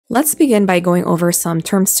Let's begin by going over some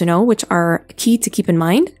terms to know, which are key to keep in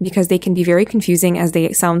mind because they can be very confusing as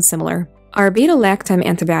they sound similar. Our beta-lactam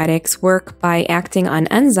antibiotics work by acting on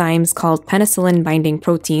enzymes called penicillin-binding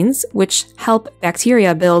proteins, which help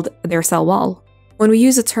bacteria build their cell wall. When we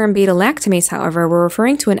use the term beta-lactamase, however, we're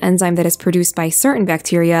referring to an enzyme that is produced by certain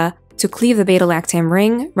bacteria to cleave the beta-lactam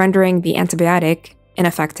ring, rendering the antibiotic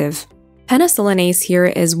ineffective. Penicillinase here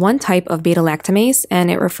is one type of beta-lactamase, and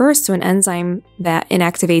it refers to an enzyme that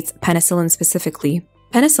inactivates penicillin specifically.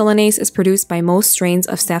 Penicillinase is produced by most strains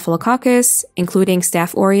of Staphylococcus, including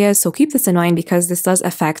Staph aureus, so keep this in mind because this does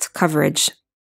affect coverage.